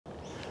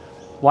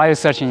Why are you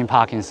searching in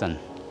Parkinson?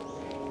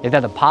 Is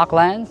that the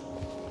parkland,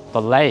 the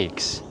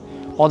lakes,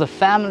 or the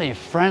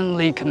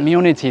family-friendly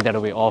community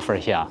that we offer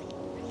here?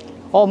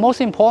 Or most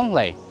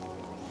importantly,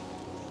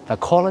 the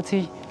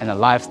quality and the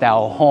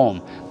lifestyle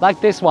home, like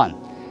this one,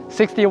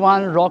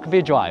 61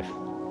 Rokeby Drive,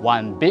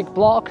 one big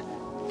block,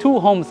 2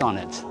 homes on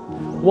it.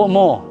 What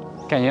more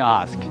can you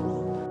ask?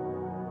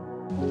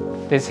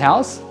 This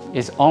house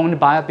is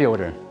owned by a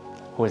builder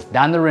who has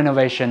done the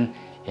renovation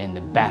in the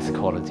best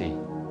quality.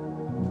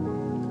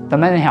 The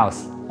main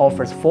house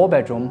offers 4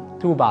 bedroom,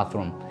 2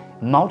 bathroom,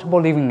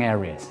 multiple living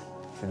areas.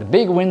 So the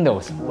big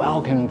windows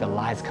welcoming the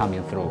lights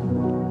coming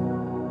through.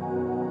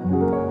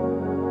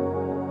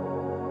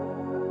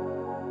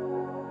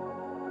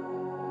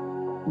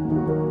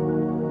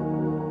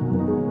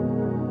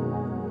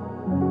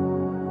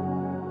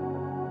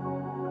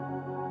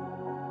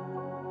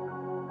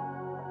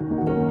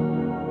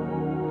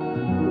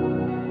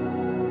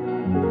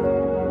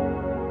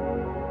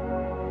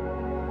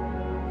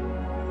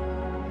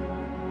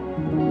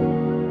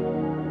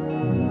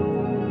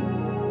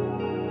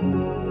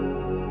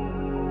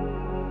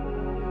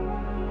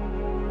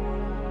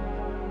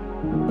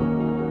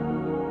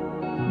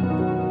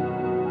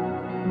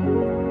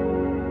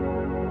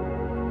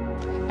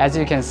 As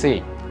you can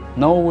see,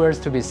 no words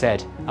to be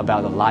said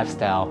about the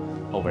lifestyle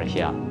over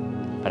here,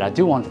 but I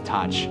do want to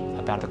touch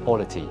about the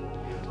quality.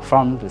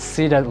 From the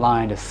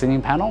cedar-lined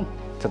ceiling panel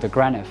to the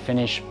granite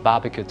finish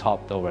barbecue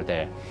top over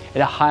there,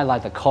 it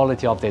highlights the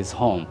quality of this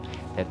home,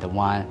 that the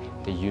one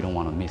that you don't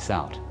want to miss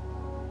out.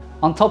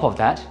 On top of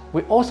that,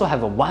 we also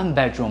have a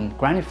 1-bedroom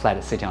granite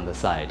flat sitting on the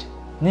side.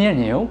 Near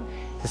new,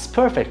 it's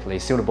perfectly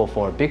suitable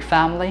for a big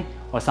family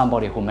or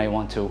somebody who may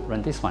want to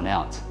rent this one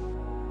out.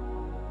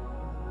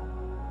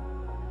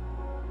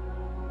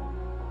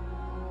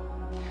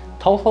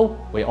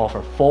 Total, we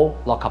offer 4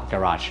 lock-up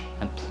garage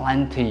and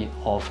plenty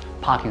of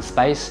parking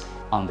space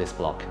on this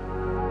block.